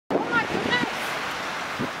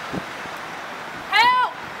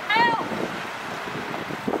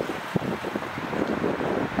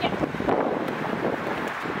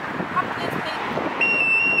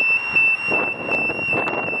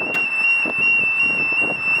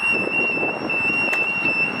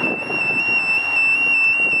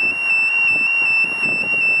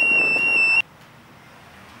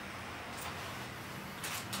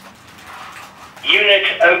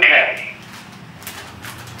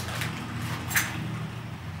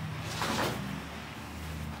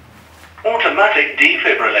automatic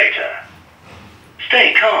defibrillator.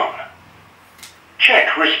 Stay calm.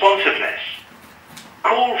 Check responsiveness.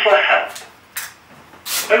 Call for help.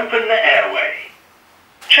 Open the airway.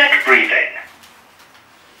 Check breathing.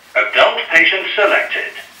 Adult patient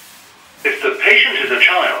selected. If the patient is a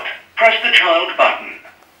child, press the child button.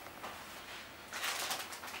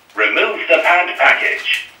 Remove the pad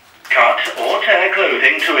package. Cut or tear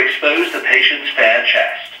clothing to expose the patient's bare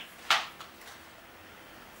chest.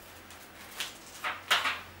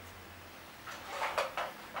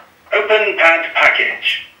 Open pad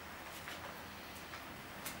package.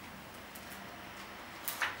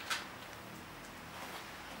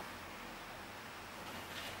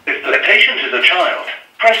 If the patient is a child,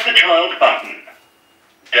 press the child button.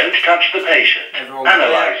 Don't touch the patient.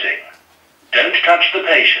 Analyzing. Don't touch the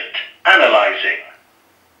patient. Analyzing.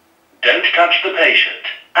 Don't touch the patient.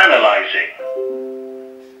 Analyzing.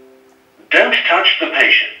 Don't touch the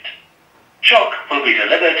patient. Shock will be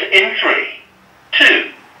delivered in 3,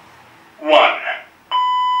 2, 1.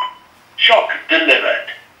 Shock delivered.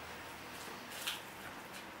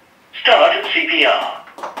 Start CPR.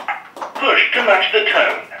 Push to match the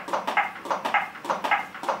tone.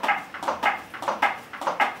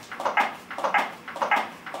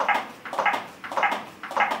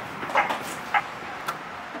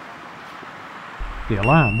 The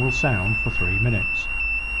alarm will sound for 3 minutes.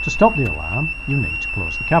 To stop the alarm, you need to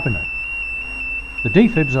close the cabinet. The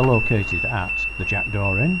defibs are located at the Jack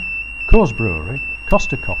Door Inn, Coors Brewery,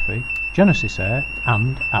 Costa Coffee, Genesis Air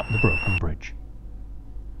and at the Broken Bridge.